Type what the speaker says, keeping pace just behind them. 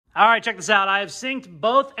All right, check this out. I have synced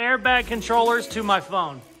both airbag controllers to my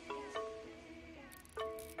phone.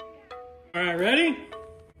 All right, ready?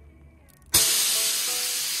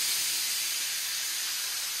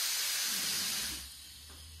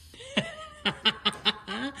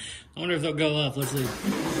 I wonder if they'll go up. Let's see.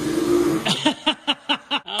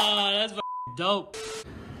 Oh, that's dope.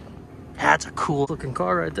 That's a cool looking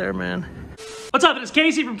car right there, man. What's up? It's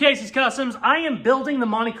Casey from Casey's Customs. I am building the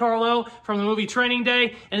Monte Carlo from the movie Training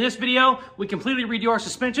Day. In this video, we completely redo our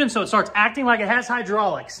suspension so it starts acting like it has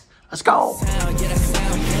hydraulics. Let's go.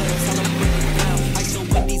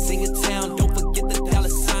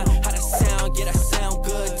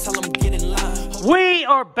 We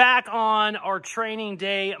are back on our Training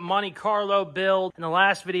Day Monte Carlo build. In the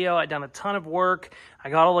last video, I'd done a ton of work. I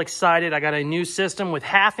got all excited. I got a new system with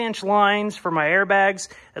 1/2-inch lines for my airbags.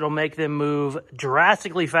 It'll make them move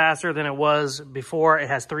drastically faster than it was before. It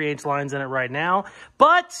has 3/8 lines in it right now.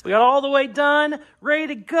 But we got all the way done, ready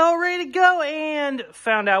to go, and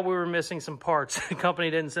found out we were missing some parts. The company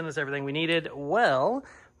didn't send us everything we needed. Well,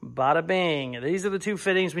 bada bing. These are the two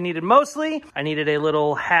fittings we needed mostly. I needed a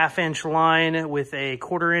little 1/2-inch line with a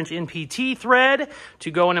 1/4-inch NPT thread to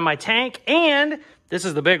go into my tank. And this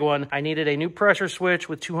is the big one. I needed a new pressure switch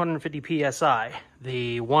with 250 PSI.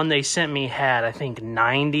 The one they sent me had, I think,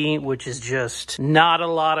 90, which is just not a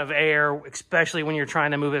lot of air, especially when you're trying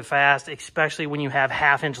to move it fast, especially when you have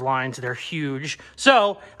 1/2-inch lines. They're huge.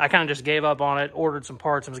 So I kind of just gave up on it, ordered some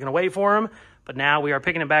parts. I was going to wait for them. But now we are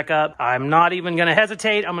picking it back up. I'm not even going to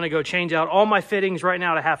hesitate. I'm going to go change out all my fittings right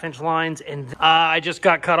now to 1/2-inch lines. And I just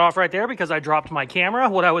got cut off right there because I dropped my camera.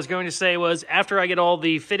 What I was going to say was after I get all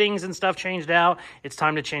the fittings and stuff changed out, it's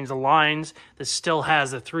time to change the lines. This still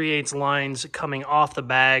has the 3/8 lines coming off the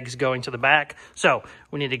bags going to the back. So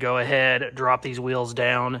we need to go ahead, drop these wheels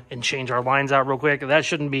down, and change our lines out real quick. That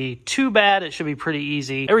shouldn't be too bad. It should be pretty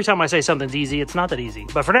easy. Every time I say something's easy, it's not that easy.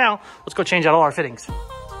 But for now, let's go change out all our fittings.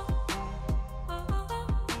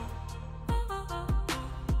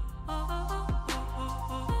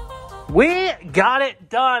 We got it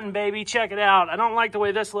done, baby. Check it out. I don't like the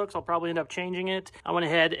way this looks. I'll probably end up changing it. I went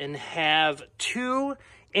ahead and have 2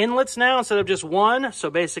 inlets now instead of just 1. So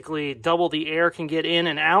basically double the air can get in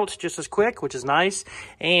and out just as quick, which is nice.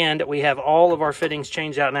 And we have all of our fittings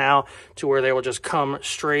changed out now to where they will just come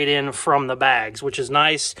straight in from the bags, which is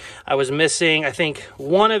nice. I was missing, I think,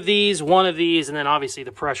 one of these, and then obviously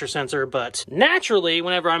the pressure sensor. But naturally,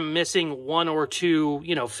 whenever I'm missing 1 or 2,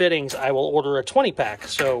 fittings, I will order a 20-pack.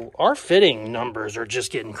 So our fitting numbers are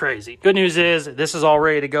just getting crazy. Good news is this is all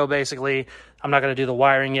ready to go, basically. I'm not going to do the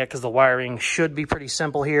wiring yet because the wiring should be pretty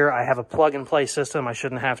simple here. I have a plug-and-play system. I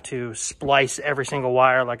shouldn't have to splice every single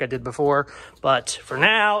wire like I did before. But for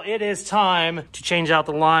now, it is time to change out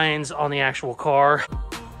the lines on the actual car.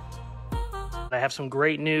 I have some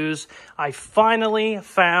great news. I finally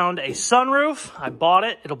found a sunroof. I bought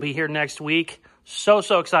it. It'll be here next week. So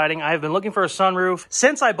exciting. I have been looking for a sunroof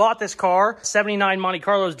since I bought this car. 79 Monte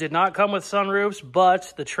Carlos did not come with sunroofs,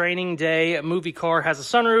 but the Training Day movie car has a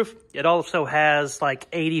sunroof. It also has like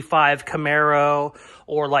 85 Camaro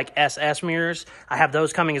or like SS mirrors. I have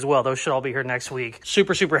those coming as well. Those should all be here next week.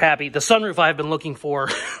 Super happy. The sunroof I've been looking for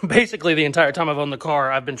basically the entire time I've owned the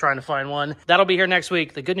car. I've been trying to find one. That'll be here next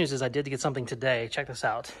week. The good news is I did get something today. Check this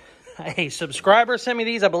out. A subscriber sent me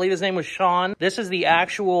these. I believe his name was Sean. This is the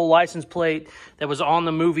actual license plate that was on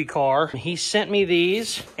the movie car. He sent me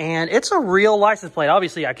these, and it's a real license plate.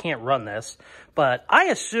 Obviously, I can't run this, but I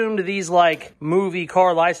assumed these like movie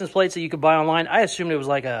car license plates that you could buy online, I assumed it was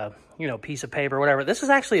like a piece of paper or whatever. This is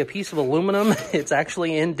actually a piece of aluminum. It's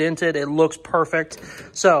actually indented. It looks perfect.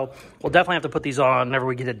 So we'll definitely have to put these on whenever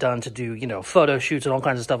we get it done to do, photo shoots and all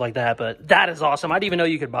kinds of stuff like that. But that is awesome. I didn't even know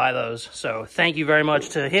you could buy those. So thank you very much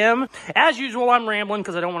to him. As usual, I'm rambling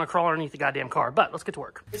because I don't want to crawl underneath the goddamn car, but let's get to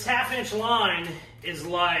work. This 1/2-inch line is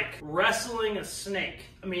like wrestling a snake.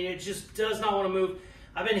 I mean, it just does not want to move.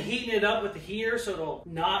 I've been heating it up with the heater so it'll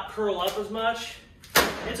not curl up as much.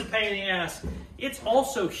 It's a pain in the ass. It's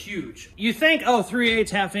also huge. You think, oh, 3/8,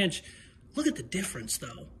 1/2-inch. Look at the difference,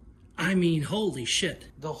 though. I mean, holy shit.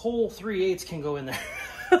 The whole 3/8 can go in there.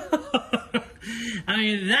 I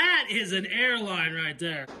mean, that is an airline right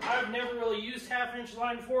there. I've never really used 1/2-inch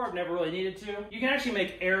line before. I've never really needed to. You can actually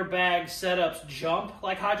make airbag setups jump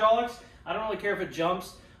like hydraulics. I don't really care if it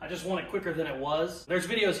jumps. I just want it quicker than it was. There's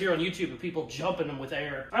videos here on YouTube of people jumping them with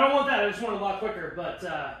air. I don't want that. I just want it a lot quicker,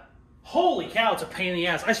 but holy cow, it's a pain in the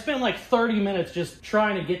ass. I spent like 30 minutes just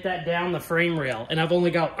trying to get that down the frame rail, and I've only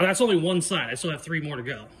got, that's only one side. I still have 3 more to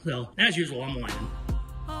go. So, as usual, I'm whining.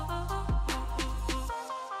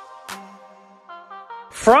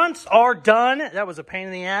 Fronts are done. That was a pain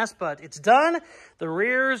in the ass, but it's done. The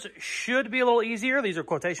rears should be a little easier. These are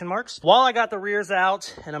quotation marks. While I got the rears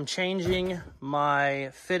out and I'm changing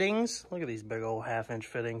my fittings, look at these big old 1/2-inch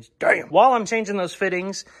fittings. Damn. While I'm changing those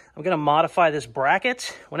fittings, I'm gonna modify this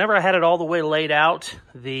bracket. Whenever I had it all the way laid out,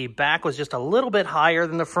 the back was just a little bit higher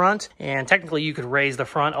than the front, and technically you could raise the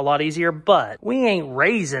front a lot easier, but we ain't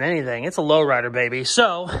raising anything. It's a lowrider, baby.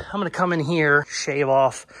 So I'm gonna come in here, shave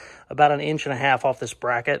off about 1.5 inches off this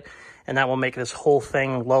bracket, and that will make this whole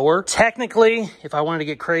thing lower. Technically, if I wanted to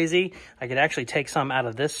get crazy, I could actually take some out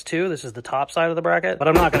of this too. This is the top side of the bracket, but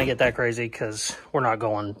I'm not gonna get that crazy because we're not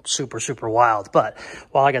going super, super wild. But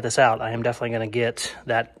while I got this out, I am definitely gonna get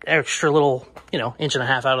that extra little, 1.5 inches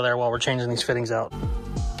out of there while we're changing these fittings out.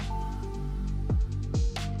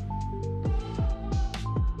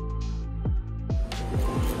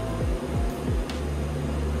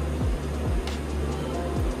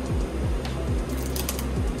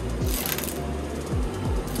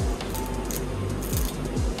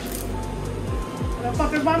 Where the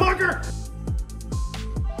fuck is my marker?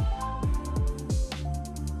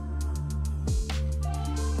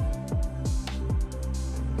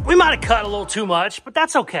 We might have cut a little too much, but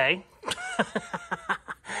that's okay.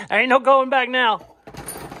 There ain't no going back now.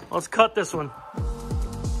 Let's cut this one.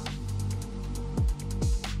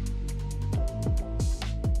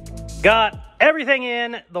 Got everything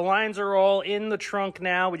in. The lines are all in the trunk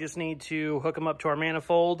now. We just need to hook them up to our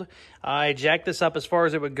manifold. I jacked this up as far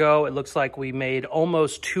as it would go. It looks like we made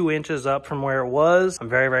almost 2 inches up from where it was. I'm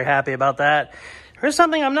very, very happy about that. There's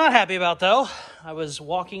something I'm not happy about though. I was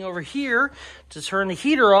walking over here to turn the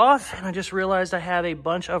heater off and I just realized I have a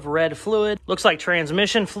bunch of red fluid. Looks like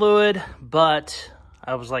transmission fluid, but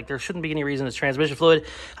I was like, there shouldn't be any reason it's transmission fluid.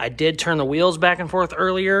 I did turn the wheels back and forth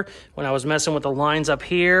earlier when I was messing with the lines up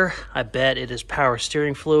here. I bet it is power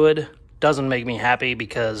steering fluid. Doesn't make me happy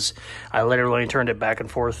because I literally only turned it back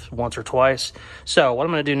and forth once or twice. So what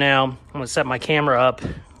I'm gonna do now, I'm gonna set my camera up,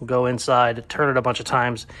 go inside, turn it a bunch of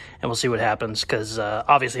times, and we'll see what happens because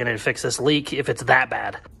obviously I need to fix this leak if it's that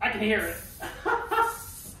bad. I can hear it.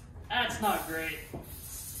 That's not great.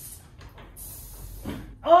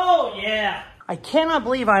 Oh yeah. I cannot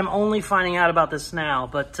believe I'm only finding out about this now,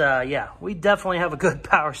 but yeah, we definitely have a good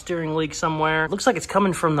power steering leak somewhere. Looks like it's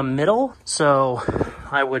coming from the middle, so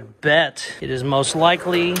I would bet it is most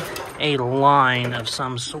likely a line of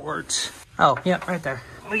some sort. Oh, yeah, right there.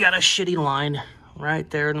 We got a shitty line right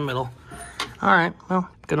there in the middle. All right, well,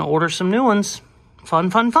 gonna order some new ones.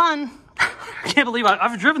 Fun, fun, fun. I can't believe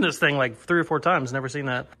I've driven this thing like 3 or 4 times, never seen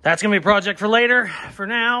that. That's gonna be a project for later. For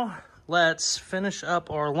now, let's finish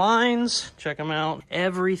up our lines, check them out.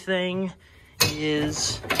 Everything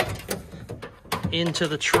is into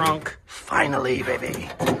the trunk. Finally, baby.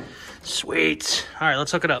 Sweet. All right,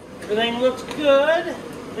 let's hook it up. Everything looks good.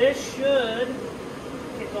 This should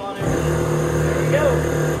kick on everything. There we go.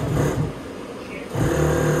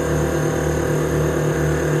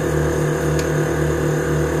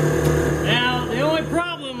 Now, the only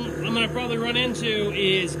problem I'm gonna probably run into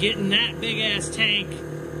is getting that big ass tank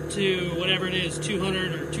to whatever it is,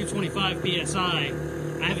 200 or 225 PSI.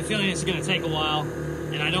 I have a feeling it's gonna take a while,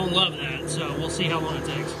 and I don't love that, so we'll see how long it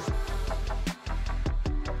takes.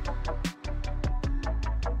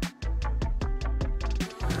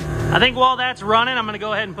 I think while that's running, I'm gonna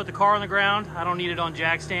go ahead and put the car on the ground. I don't need it on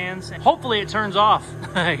jack stands. And hopefully it turns off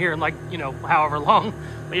here in like, however long.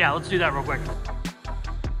 But yeah, let's do that real quick.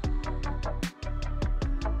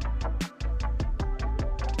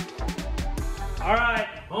 All right,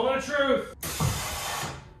 moment of truth.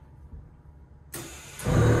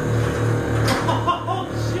 Oh,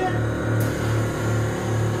 shit.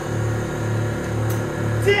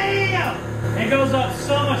 Damn! It goes up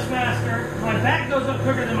so much faster. My back goes up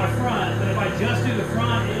quicker than my front, but if I just do the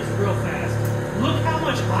front, it's real fast. Look how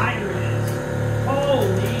much higher it is.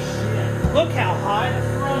 Holy shit. Look how high the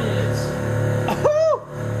front is. Oh,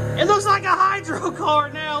 it looks like a hydro car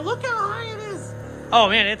now. Look how high it is. Oh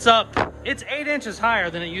man, it's up. It's 8 inches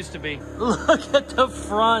higher than it used to be. Look at the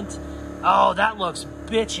front. Oh, that looks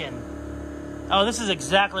bitchin'. Oh, this is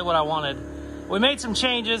exactly what I wanted. We made some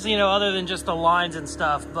changes, other than just the lines and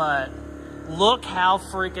stuff, but look how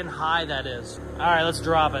freaking high that is. All right, let's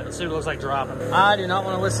drop it. Let's see what it looks like dropping. I do not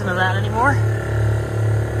want to listen to that anymore.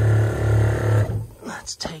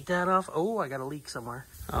 Let's take that off. Oh, I got a leak somewhere.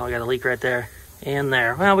 Oh, I got a leak right there and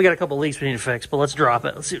there. Well, we got a couple leaks we need to fix, but let's drop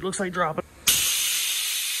it. Let's see what it looks like dropping.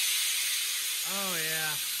 Oh,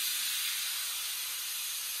 yeah.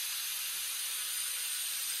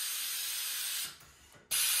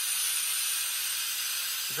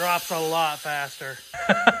 Drops a lot faster.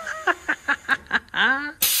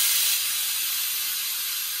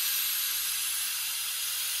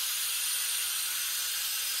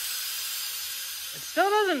 Still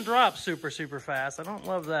doesn't drop super fast. I don't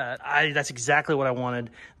love that. That's exactly what I wanted.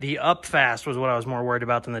 The up fast was what I was more worried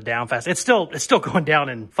about than the down fast. It's still going down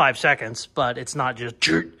in 5 seconds, but it's not just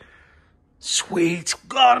sweet.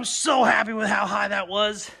 God, I'm so happy with how high that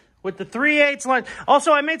was with the 3/8 line.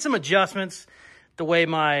 Also, I made some adjustments the way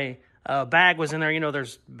my bag was in there. You know,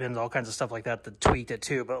 there's been all kinds of stuff like that tweaked it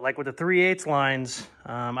too. But like with the 3/8 lines,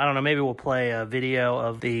 I don't know, maybe we'll play a video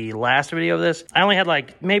of the last video of this. I only had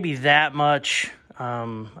like maybe that much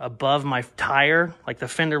above my tire. Like the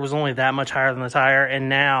fender was only that much higher than the tire, and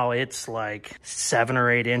now it's like 7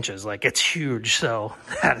 or 8 inches. Like it's huge. So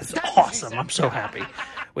that is awesome. I'm so happy.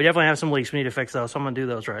 We definitely have some leaks we need to fix those, so I'm gonna do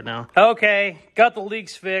those right now. Okay, got the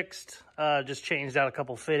leaks fixed. Just changed out a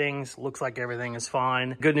couple fittings. Looks like everything is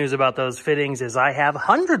fine. Good news about those fittings is I have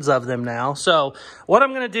hundreds of them now. So what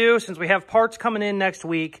I'm gonna do, since we have parts coming in next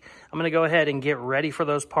week, I'm gonna go ahead and get ready for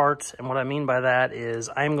those parts. And what I mean by that is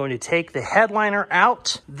I'm going to take the headliner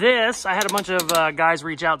out. This, I had a bunch of guys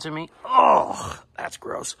reach out to me. Oh, that's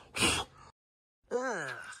gross. Ugh.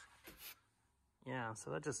 Yeah, so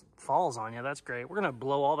that just falls on you. That's great. We're going to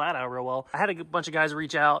blow all that out real well. I had a bunch of guys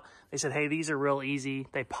reach out. They said, hey, these are real easy.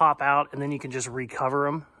 They pop out, and then you can just recover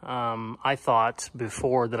them. I thought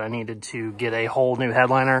before that I needed to get a whole new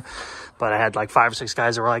headliner, but I had like 5 or 6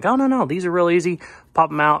 guys that were like, oh, no, these are real easy. Pop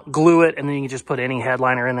them out, glue it, and then you can just put any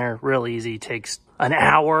headliner in there. Real easy. Takes an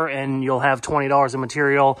hour, and you'll have $20 in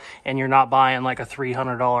material, and you're not buying like a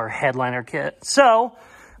 $300 headliner kit. So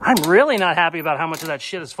I'm really not happy about how much of that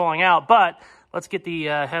shit is falling out, but let's get the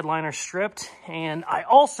headliner stripped. And I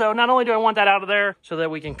also, not only do I want that out of there so that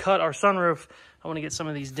we can cut our sunroof, I want to get some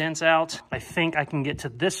of these dents out. I think I can get to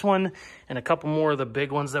this one and a couple more of the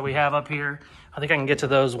big ones that we have up here. I think I can get to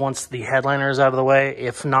those once the headliner is out of the way.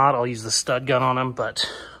 If not, I'll use the stud gun on them, but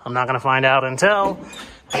I'm not going to find out until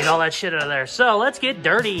I get all that shit out of there. So let's get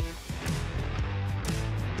dirty.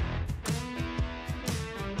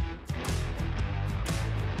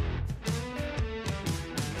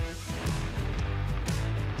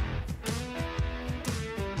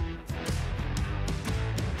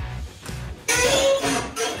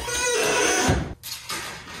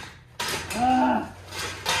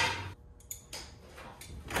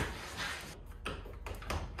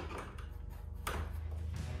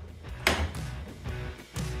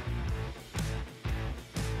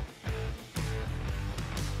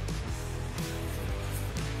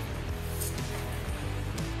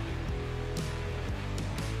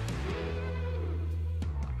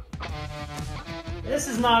 This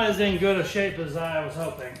is not as in good a shape as I was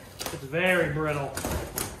hoping. It's very brittle.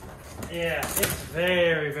 Yeah, it's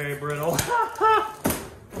very brittle.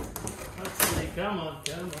 Let's see, come on.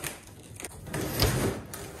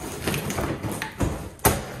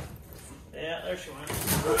 Yeah, there she went.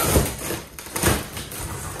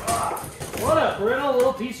 What a brittle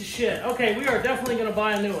little piece of shit. Okay, we are definitely gonna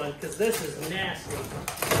buy a new one because this is nasty.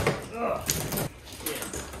 Ugh.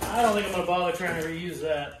 Yeah, I don't think I'm gonna bother trying to reuse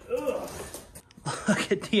that. Ugh.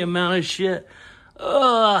 Look at the amount of shit.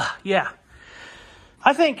 Yeah.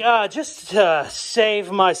 I think just to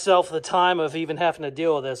save myself the time of even having to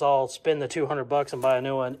deal with this, I'll spend the $200 and buy a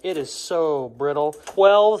new one. It is so brittle.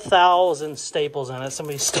 12,000 staples in it.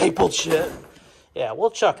 Somebody stapled shit. Yeah,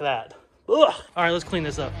 we'll chuck that. Ugh. All right, let's clean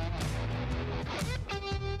this up.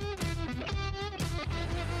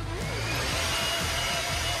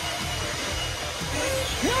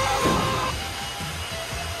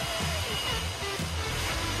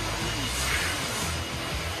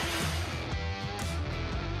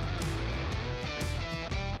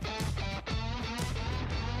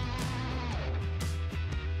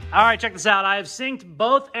 All right, check this out. I have synced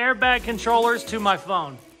both airbag controllers to my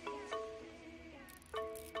phone.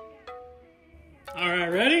 All right,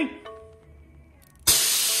 ready?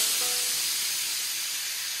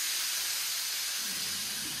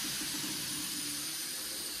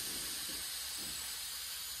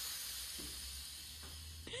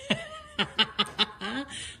 I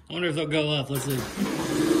wonder if they'll go up. Let's see.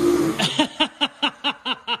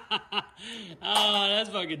 Oh, that's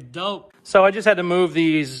fucking dope. So I just had to move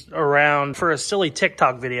these around for a silly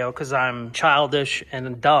TikTok video because I'm childish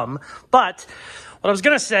and dumb. But what I was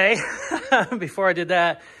going to say before I did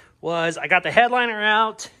that was I got the headliner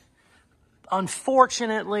out.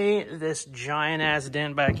 Unfortunately, this giant ass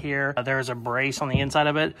dent back here, there's a brace on the inside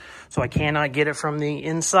of it, so I cannot get it from the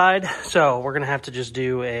inside. So we're going to have to just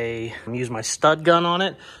use my stud gun on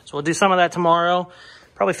it. So we'll do some of that tomorrow.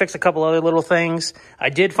 Probably fix a couple other little things. I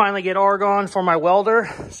did finally get argon for my welder,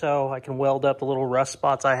 so I can weld up the little rust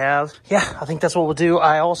spots I have. Yeah, I think that's what we'll do.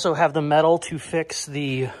 I also have the metal to fix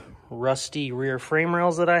the rusty rear frame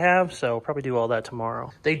rails that I have, so I'll probably do all that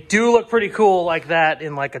tomorrow. They do look pretty cool like that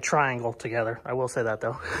in like a triangle together. I will say that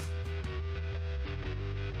though.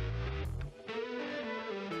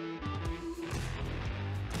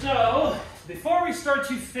 So, before we start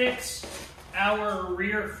to fix our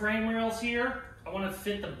rear frame rails here, I want to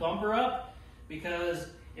fit the bumper up, because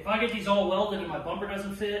if I get these all welded and my bumper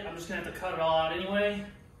doesn't fit, I'm just going to have to cut it all out anyway.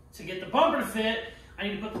 To get the bumper to fit, I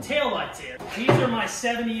need to put the tail lights in. These are my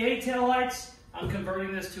 78 tail lights. I'm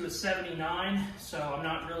converting this to a 79, so I'm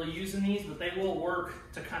not really using these, but they will work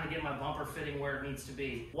to kind of get my bumper fitting where it needs to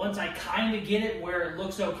be. Once I kind of get it where it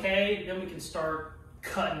looks okay, then we can start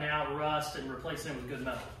cutting out rust and replacing it with good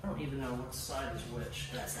metal. I don't even know what side is which.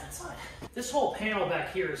 That's that side. This whole panel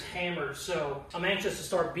back here is hammered, so I'm anxious to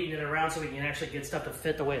start beating it around so we can actually get stuff to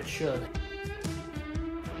fit the way it should.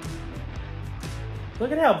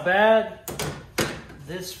 Look at how bad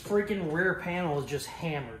this freaking rear panel is just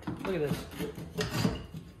hammered. Look at this.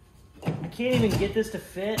 I can't even get this to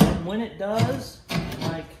fit, and when it does,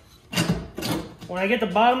 like, when I get the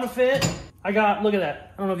bottom to fit, I got, look at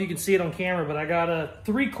that. I don't know if you can see it on camera, but I got a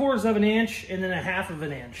 3/4 of an inch and then a 1/2 of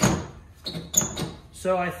an inch.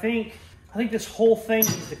 So I think this whole thing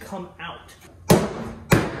needs to come out.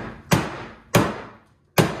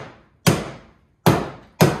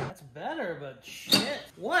 That's better, but shit.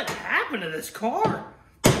 What happened to this car?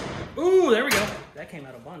 Ooh, there we go. That came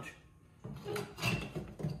out a bunch.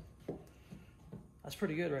 That's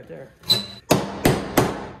pretty good right there.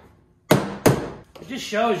 It just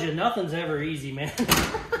shows you nothing's ever easy, man.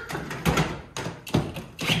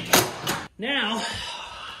 Now,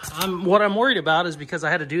 what I'm worried about is, because I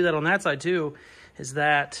had to do that on that side too, is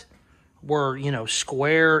that we're, you know,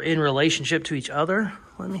 square in relationship to each other.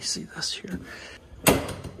 Let me see this here.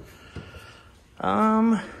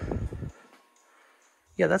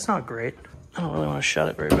 Yeah, that's not great. I don't really want to shut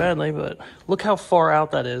it very badly, but look how far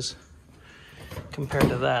out that is compared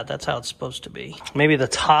to that. That's how it's supposed to be. Maybe the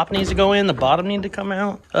top needs to go in, the bottom needs to come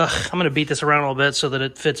out. Ugh, I'm gonna beat this around a little bit so that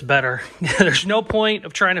it fits better. There's no point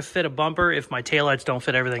of trying to fit a bumper if my taillights don't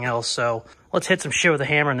fit everything else, so let's hit some shit with a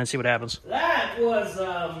hammer and then see what happens. That was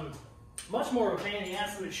much more of a pain in the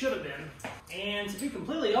ass than it should have been. And to be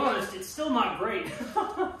completely honest, it's still not great.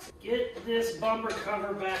 Get this bumper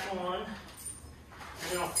cover back on, and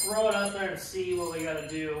then I'll throw it out there and see what we gotta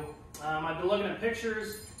do. I've been looking at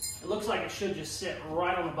pictures. It looks like it should just sit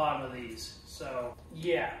right on the bottom of these. So,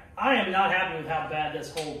 yeah. I am not happy with how bad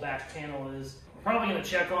this whole back panel is. I'm probably going to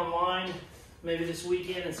check online maybe this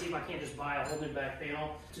weekend and see if I can't just buy a whole new back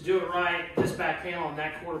panel. To do it right, this back panel and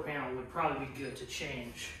that quarter panel would probably be good to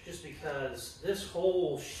change. Just because this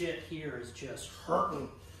whole shit here is just hurting.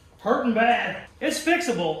 Hurting bad. It's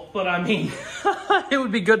fixable, but I mean, it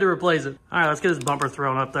would be good to replace it. All right, let's get this bumper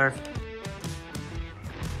thrown up there.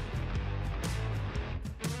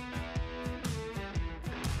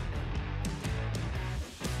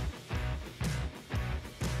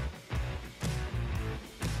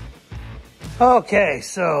 Okay,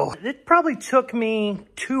 so it probably took me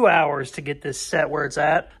 2 hours to get this set where it's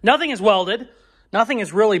at. Nothing is welded. Nothing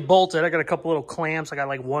is really bolted. I got a couple little clamps. I got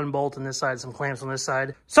like one bolt on this side, some clamps on this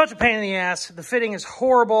side. Such a pain in the ass. The fitting is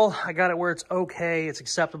horrible. I got it where it's okay. It's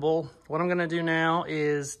acceptable. What I'm gonna do now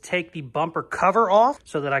is take the bumper cover off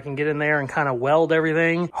so that I can get in there and kind of weld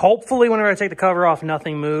everything. Hopefully whenever I take the cover off,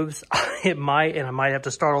 nothing moves. It might, and I might have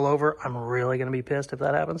to start all over. I'm really gonna be pissed if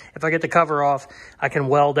that happens. If I get the cover off, I can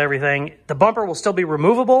weld everything. The bumper will still be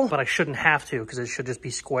removable, but I shouldn't have to, because it should just be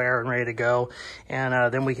square and ready to go.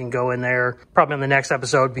 And then we can go in there probably on the next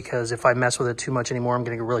episode, because if I mess with it too much anymore, I'm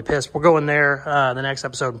gonna get really pissed. We'll go in there the next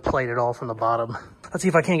episode and plate it all from the bottom. Let's see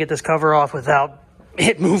if I can't get this cover off without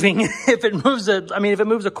it moving. If it moves if it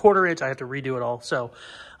moves a 1/4 inch, I have to redo it all. So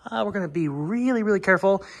we're gonna be really, really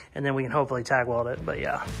careful, and then we can hopefully tag weld it, but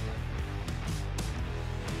yeah.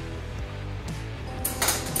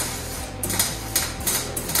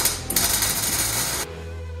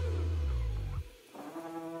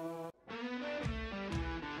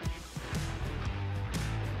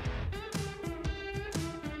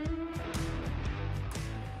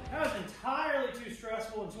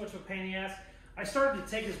 And too much of a pain in the ass. I started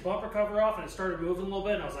to take this bumper cover off and it started moving a little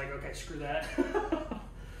bit, and I was like, okay, screw that.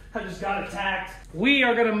 I just got it tacked. We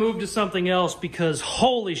are gonna move to something else because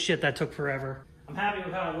holy shit, that took forever. I'm happy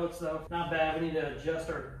with how it looks though. Not bad. We need to adjust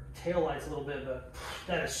our tail lights a little bit, but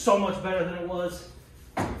that is so much better than it was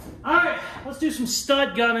All right, let's do some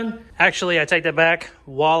stud gunning. Actually, I take that back.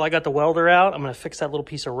 While I got the welder out, I'm gonna fix that little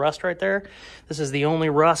piece of rust right there. This is the only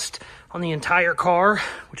rust on the entire car,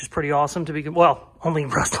 which is pretty awesome to be, well, only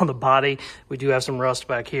rust on the body. We do have some rust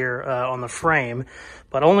back here on the frame,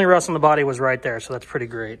 but only rust on the body was right there, so that's pretty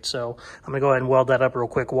great. So I'm gonna go ahead and weld that up real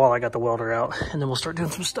quick while I got the welder out, and then we'll start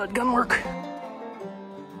doing some stud gun work.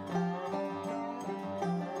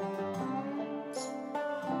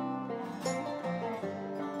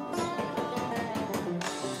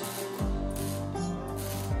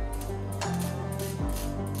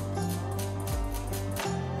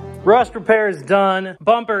 Rust repair is done.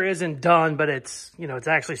 Bumper isn't done, but it's, you know, it's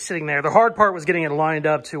actually sitting there. The hard part was getting it lined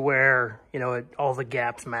up to where, you know, all the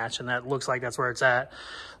gaps match, and that looks like that's where it's at.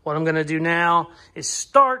 What I'm gonna do now is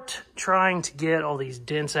start trying to get all these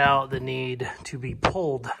dents out that need to be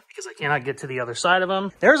pulled because I cannot get to the other side of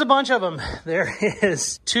them. There's a bunch of them. There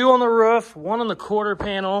is 2 on the roof, 1 on the quarter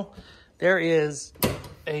panel. There is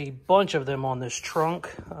a bunch of them on this trunk.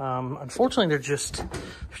 Unfortunately, there's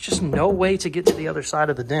just no way to get to the other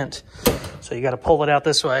side of the dent. So you got to pull it out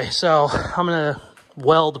this way. So I'm going to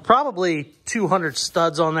weld probably 200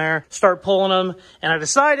 studs on there, start pulling them. And I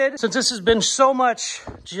decided, since this has been so much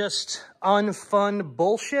just unfun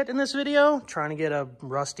bullshit in this video, trying to get a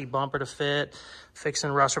rusty bumper to fit,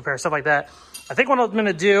 fixing rust repair, stuff like that, I think what I'm going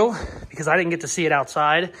to do, because I didn't get to see it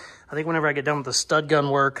outside, I think whenever I get done with the stud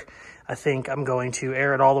gun work, I think I'm going to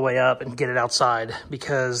air it all the way up and get it outside,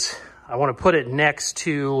 because I want to put it next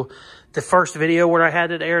to the first video where I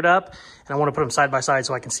had it aired up, and I want to put them side by side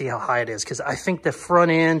so I can see how high it is, because I think the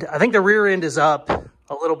front end, I think the rear end is up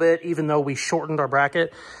a little bit, even though we shortened our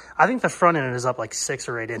bracket. I think the front end is up like 6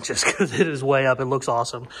 or 8 inches because it is way up. It looks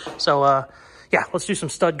awesome. So, yeah, let's do some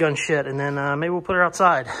stud gun shit, and then maybe we'll put her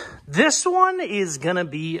outside. This one is gonna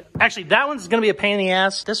be, actually, that one's gonna be a pain in the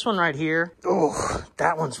ass. This one right here, oh,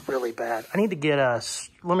 that one's really bad. I need to get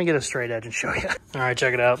let me get a straight edge and show you. All right,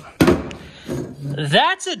 check it out.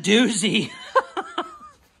 That's a doozy.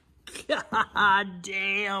 God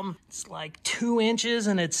damn. It's like 2 inches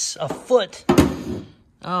and it's a foot.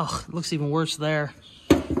 Oh, it looks even worse there.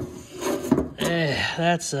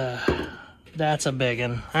 That's a big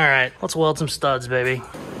one. All right, let's weld some studs, baby.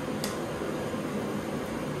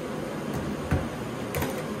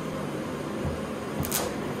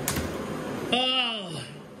 Oh,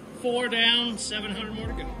 4 down, 700 more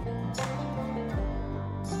to go.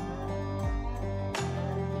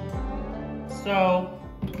 So,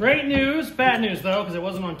 great news, bad news though, because it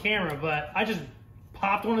wasn't on camera, but I just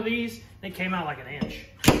popped one of these and it came out like an inch.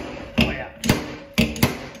 Oh yeah.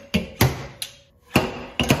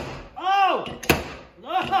 Oh!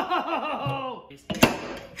 Oh!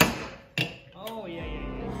 Oh yeah, yeah,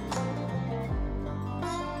 yeah.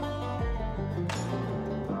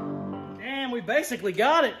 Damn, we basically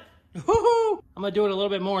got it. Woohoo! I'm gonna do it a little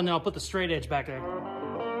bit more and then I'll put the straight edge back there.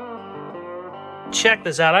 Check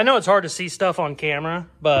this out. I know it's hard to see stuff on camera,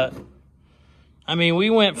 but I mean, we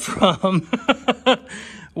went from,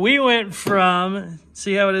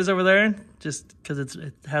 see how it is over there? Just because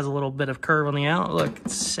it has a little bit of curve on the out. Look,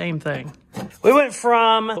 it's the same thing. We went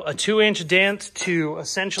from a 2-inch dent to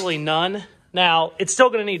essentially none. Now, it's still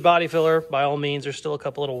going to need body filler, by all means. There's still a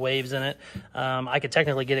couple little waves in it. I could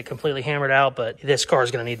technically get it completely hammered out, but this car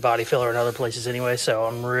is going to need body filler in other places anyway, so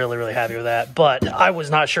I'm really, really happy with that. But I was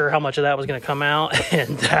not sure how much of that was going to come out,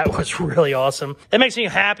 and that was really awesome. It makes me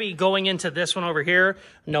happy going into this one over here,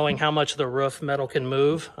 knowing how much the roof metal can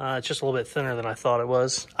move. It's just a little bit thinner than I thought it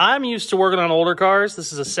was. I'm used to working on older cars.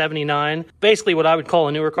 This is a 79, basically what I would call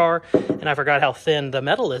a newer car, and I forgot how thin the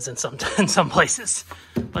metal is in some places.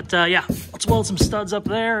 But yeah, let's weld some studs up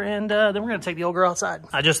there, and then we're gonna take the old girl outside.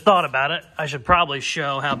 I just thought about it. I should probably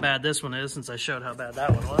show how bad this one is, since I showed how bad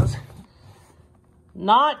that one was.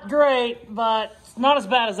 Not great, but not as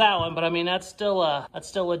bad as that one. But I mean, that's still a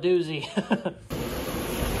doozy.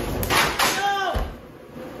 Oh!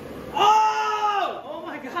 Oh! Oh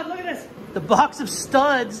my God! Look at this. The box of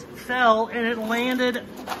studs fell and it landed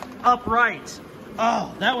upright.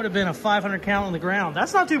 Oh, that would have been a 500 count on the ground.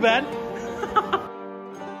 That's not too bad.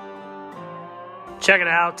 Check it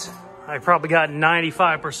out. I probably got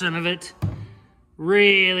 95% of it.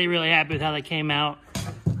 Really, really happy with how that came out.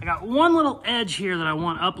 I got one little edge here that I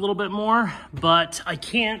want up a little bit more, but I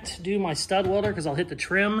can't do my stud welder because I'll hit the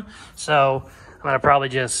trim. So I'm gonna probably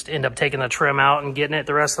just end up taking the trim out and getting it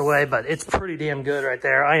the rest of the way, but it's pretty damn good right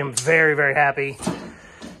there. I am very, very happy.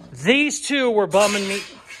 These two were bumming me.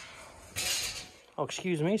 Oh,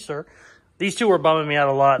 excuse me, sir. These two were bumming me out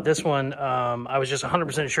a lot. This one, I was just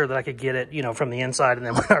 100% sure that I could get it, you know, from the inside. And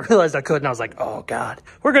then when I realized I couldn't, I was like, oh God,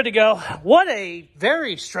 we're good to go. What a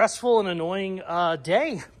very stressful and annoying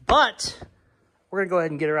day, but we're gonna go ahead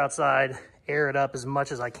and get her outside, air it up as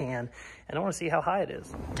much as I can. And I wanna see how high it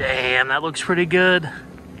is. Damn, that looks pretty good.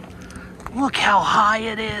 Look how high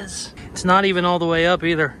it is. It's not even all the way up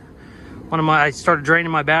either. I started draining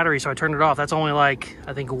my battery, so I turned it off. That's only like,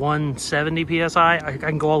 I think 170 PSI. I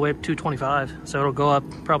can go all the way up to 225. So it'll go up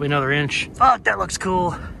probably another inch. Fuck, that looks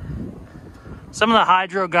cool. Some of the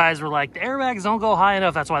hydro guys were like, the airbags don't go high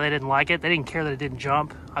enough. That's why they didn't like it. They didn't care that it didn't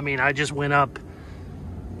jump. I mean, I just went up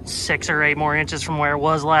 6 or 8 more inches from where it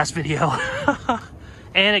was last video.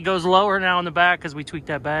 And it goes lower now in the back because we tweaked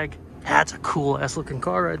that bag. That's a cool ass looking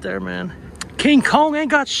car right there, man. King Kong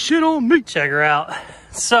ain't got shit on me. Check her out.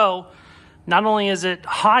 So, not only is it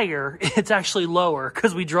higher, it's actually lower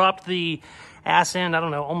because we dropped the ass end, I don't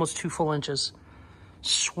know, almost 2 full inches.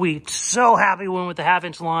 Sweet. So happy we went with the 1/2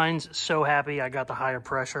 inch lines. So happy I got the higher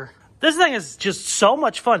pressure. This thing is just so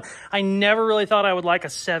much fun. I never really thought I would like a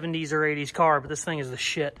 70s or 80s car, but this thing is the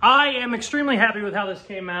shit. I am extremely happy with how this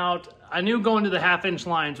came out. I knew going to the 1/2 inch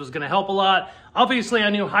lines was gonna help a lot. Obviously, I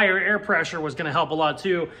knew higher air pressure was gonna help a lot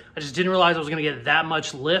too. I just didn't realize I was gonna get that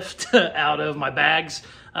much lift out of my bags.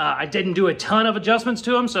 I didn't do a ton of adjustments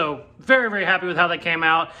to them, so very, very happy with how that came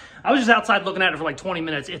out. I was just outside looking at it for like 20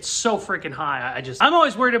 minutes. It's so freaking high. I'm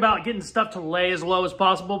always worried about getting stuff to lay as low as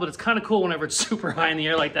possible, but it's kind of cool whenever it's super high in the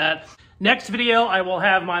air like that. Next video, I will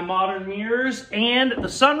have my modern mirrors and the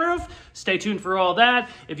sunroof. Stay tuned for all that.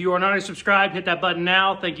 If you are not already subscribed, hit that button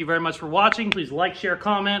now. Thank you very much for watching. Please like, share,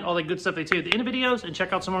 comment, all that good stuff they say at the end of videos, and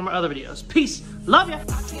check out some more of my other videos. Peace. Love ya.